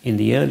life in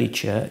the early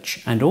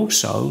church, and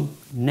also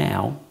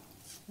now,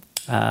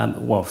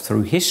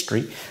 through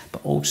history,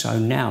 but also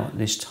now at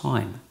this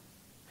time.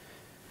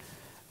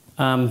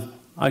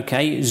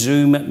 Okay,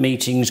 Zoom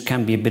meetings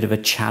can be a bit of a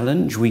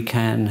challenge. We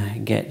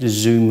can get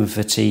Zoom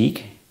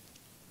fatigue,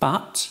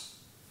 but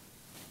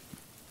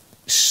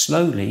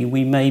slowly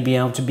we may be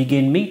able to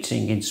begin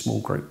meeting in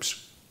small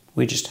groups.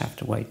 We just have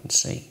to wait and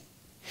see.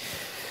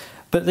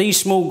 But these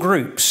small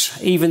groups,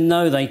 even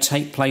though they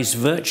take place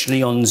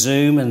virtually on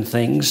Zoom and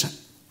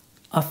things,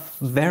 are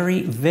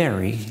very,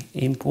 very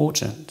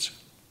important.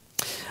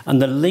 And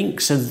the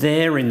links are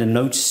there in the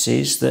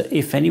notices that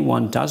if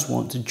anyone does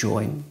want to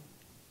join,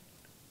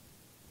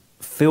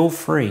 feel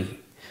free.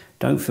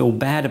 Don't feel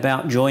bad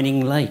about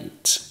joining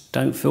late.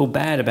 Don't feel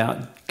bad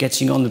about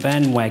getting on the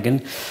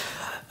bandwagon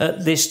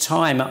at this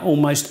time,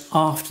 almost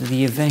after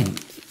the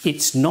event.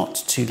 It's not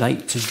too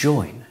late to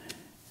join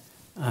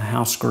a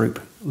house group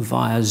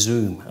via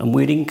Zoom, and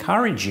we'd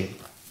encourage you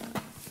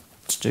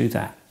to do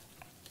that.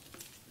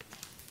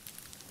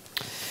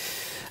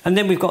 And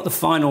then we've got the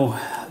final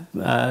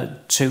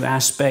two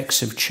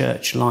aspects of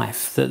church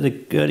life, that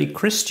the early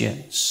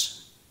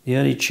Christians, the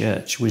early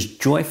church, was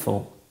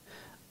joyful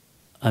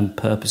and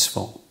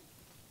purposeful.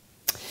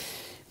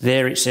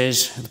 There it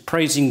says,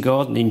 praising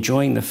God and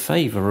enjoying the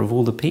favour of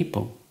all the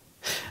people.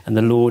 And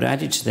the Lord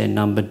added to their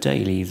number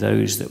daily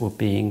those that were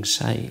being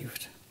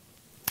saved.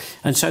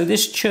 And so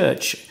this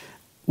church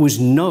was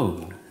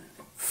known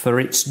for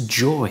its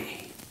joy,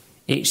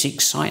 its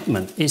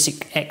excitement, its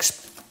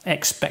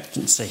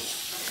expectancy,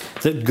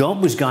 that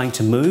God was going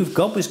to move,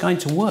 God was going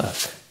to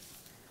work.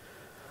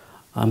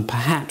 And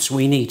perhaps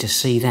we need to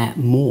see that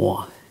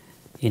more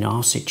in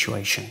our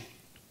situation.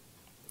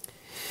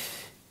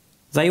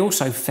 They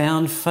also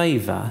found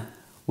favour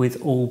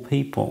with all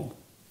people,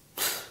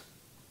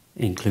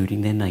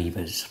 including their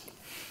neighbours.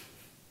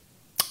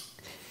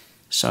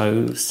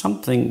 So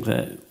something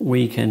that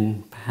we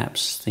can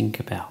perhaps think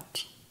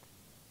about.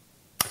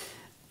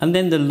 And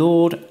then the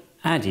Lord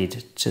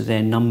added to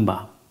their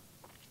number.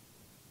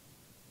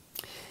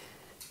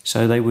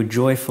 So they were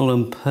joyful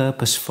and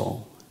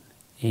purposeful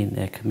in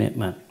their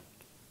commitment.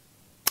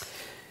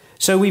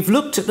 So we've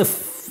looked at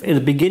in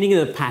the beginning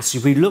of the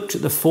passage, we looked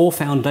at the four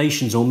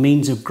foundations or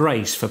means of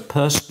grace for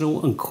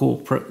personal and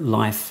corporate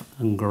life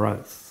and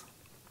growth.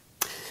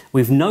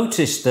 We've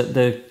noticed that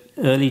the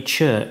early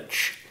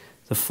church,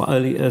 the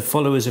early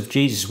followers of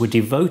Jesus, were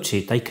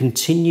devoted. They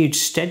continued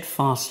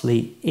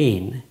steadfastly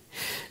in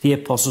the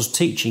apostles'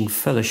 teaching,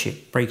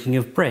 fellowship, breaking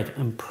of bread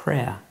and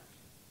prayer.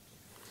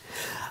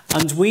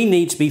 And we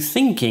need to be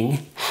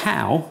thinking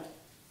how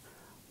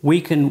we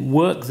can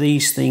work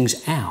these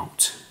things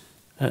out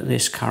at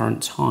this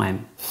current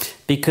time,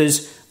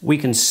 because we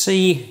can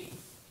see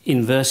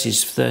in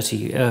verses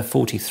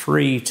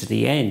 43 to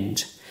the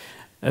end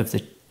of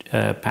the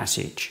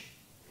passage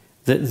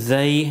that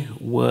they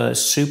were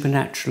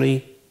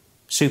supernatural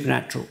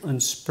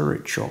and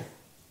spiritual.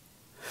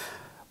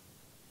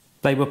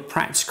 They were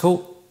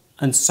practical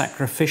and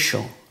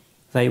sacrificial.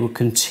 They were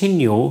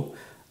continual.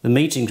 The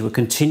meetings were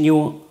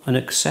continual and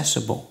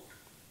accessible.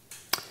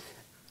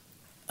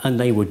 And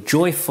they were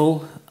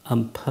joyful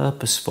and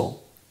purposeful.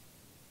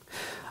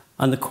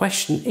 And the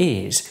question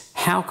is,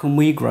 how can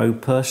we grow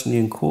personally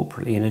and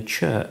corporately in a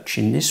church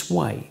in this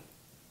way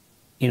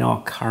in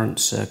our current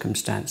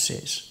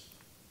circumstances?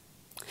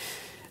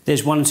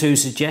 There's one or two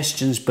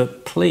suggestions,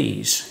 but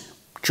please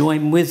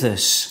join with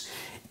us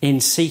in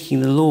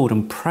seeking the Lord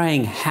and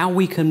praying how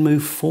we can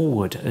move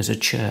forward as a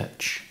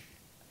church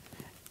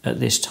at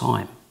this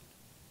time.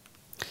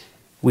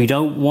 We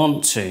don't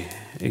want to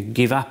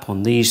give up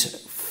on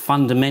these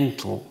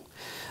fundamental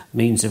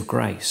means of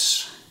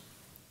grace.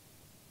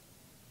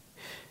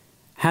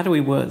 How do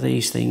we work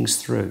these things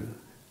through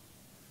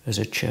as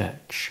a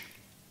church?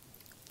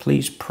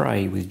 Please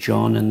pray with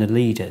John and the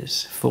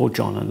leaders, for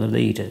John and the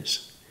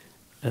leaders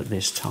at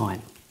this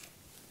time.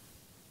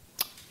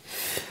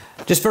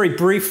 Just very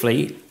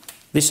briefly,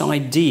 this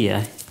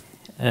idea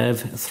of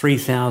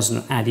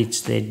 3,000 added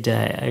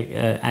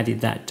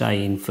that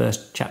day in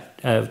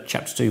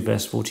chapter 2,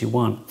 verse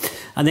 41.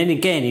 And then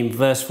again in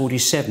verse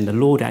 47, the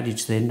Lord added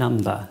to their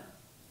number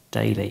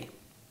daily.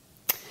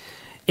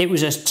 It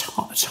was a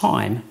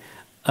time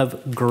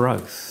of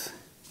growth.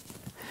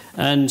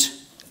 And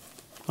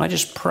I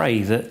just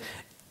pray that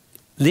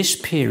this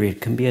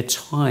period can be a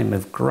time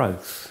of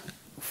growth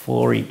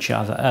for each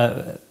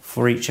other,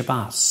 for each of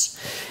us,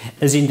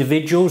 as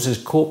individuals, as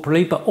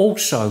corporally, but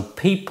also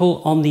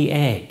people on the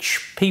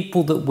edge,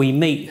 people that we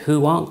meet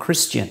who aren't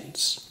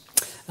Christians.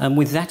 And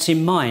with that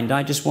in mind,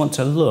 I just want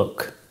to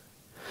look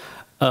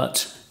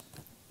at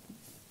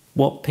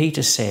what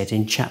Peter said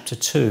in chapter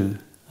 2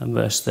 and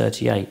verse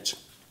 38,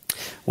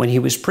 when he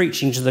was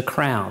preaching to the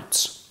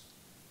crowds.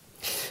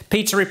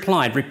 Peter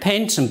replied,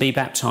 "Repent and be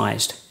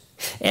baptized,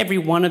 every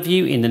one of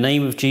you, in the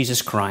name of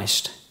Jesus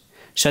Christ,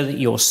 so that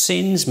your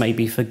sins may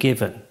be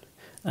forgiven,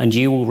 and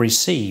you will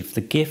receive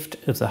the gift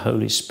of the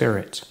Holy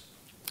Spirit."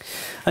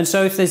 And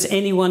so if there's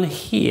anyone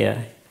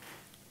here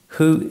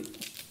who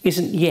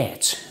isn't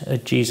yet a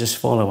Jesus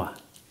follower,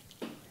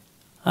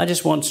 I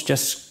just want to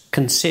just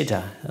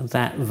consider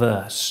that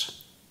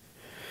verse.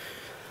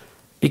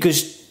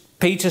 Because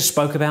Peter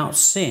spoke about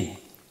sin,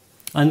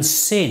 and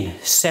sin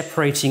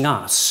separating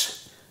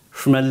us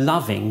from a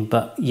loving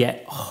but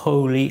yet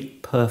holy,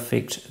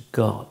 perfect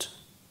God.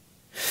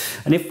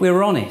 And if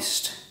we're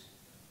honest,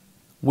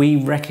 we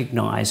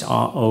recognise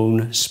our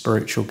own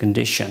spiritual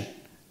condition.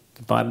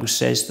 The Bible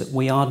says that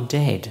we are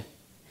dead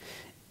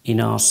in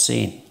our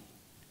sin.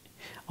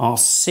 Our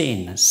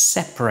sin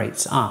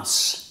separates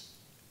us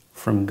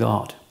from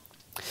God.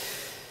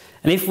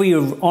 And if we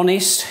are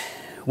honest,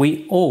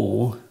 we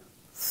all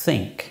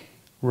think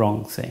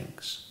wrong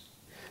things.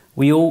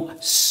 We all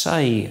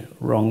say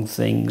wrong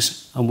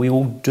things, and we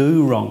all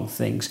do wrong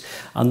things.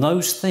 And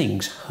those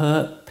things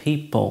hurt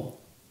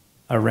people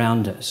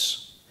around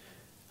us.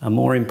 And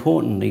more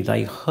importantly,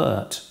 they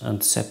hurt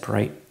and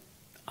separate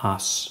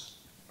us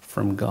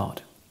from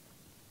God.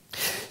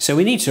 So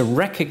we need to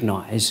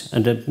recognise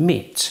and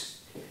admit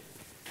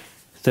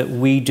that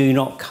we do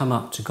not come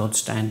up to God's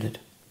standard.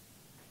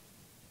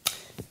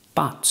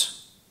 But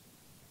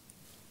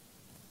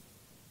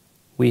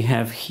we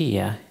have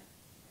here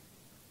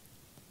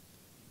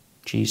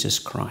Jesus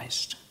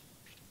Christ.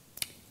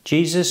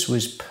 Jesus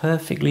was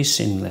perfectly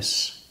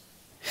sinless,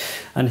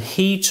 and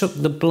he took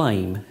the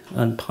blame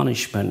and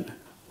punishment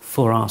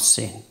for our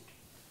sin.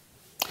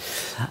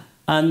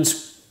 And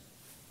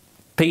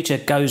Peter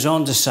goes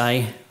on to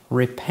say,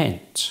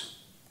 repent.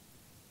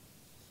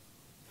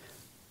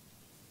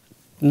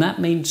 And that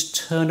means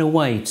turn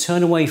away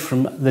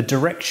from the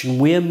direction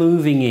we're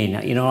moving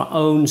in our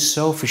own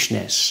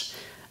selfishness,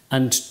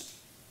 and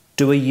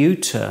do a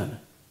U-turn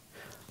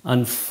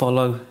and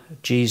follow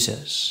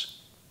Jesus.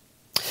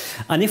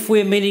 And if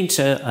we're meaning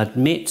to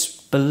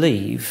admit,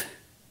 believe,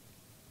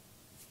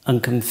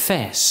 and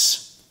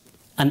confess,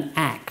 and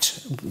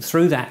act,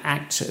 through that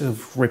act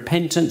of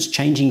repentance,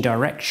 changing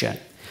direction,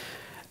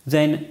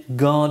 then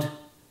God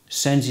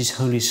sends his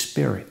Holy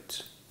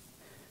Spirit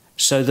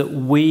so that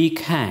we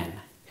can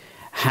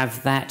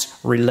have that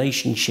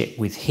relationship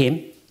with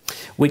him,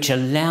 which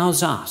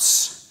allows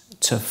us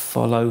to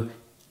follow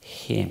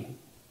him.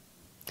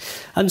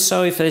 And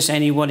so if there's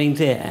anyone in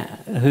there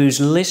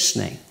who's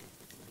listening,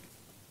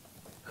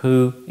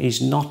 who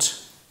is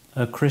not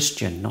a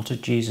Christian, not a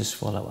Jesus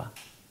follower,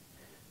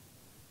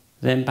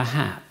 then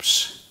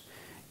perhaps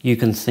you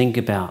can think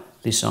about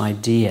this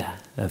idea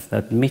of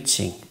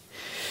admitting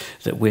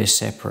that we're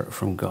separate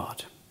from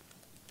God,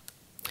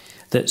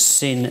 that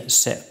sin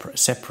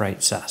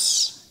separates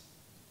us,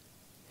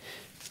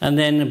 and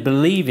then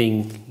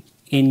believing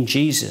in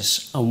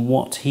Jesus and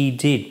what he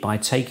did by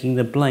taking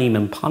the blame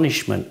and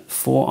punishment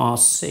for our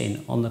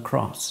sin on the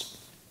cross,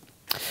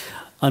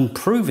 and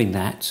proving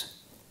that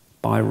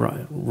by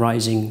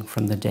rising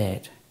from the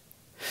dead.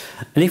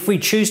 And if we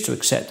choose to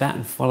accept that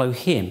and follow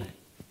him,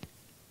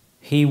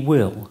 he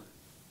will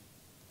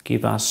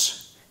give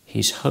us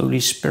his Holy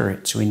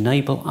Spirit to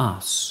enable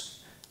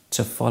us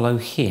to follow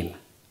him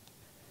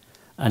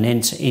and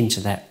enter into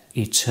that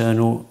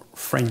eternal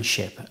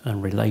friendship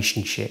and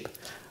relationship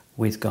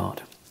with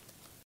God.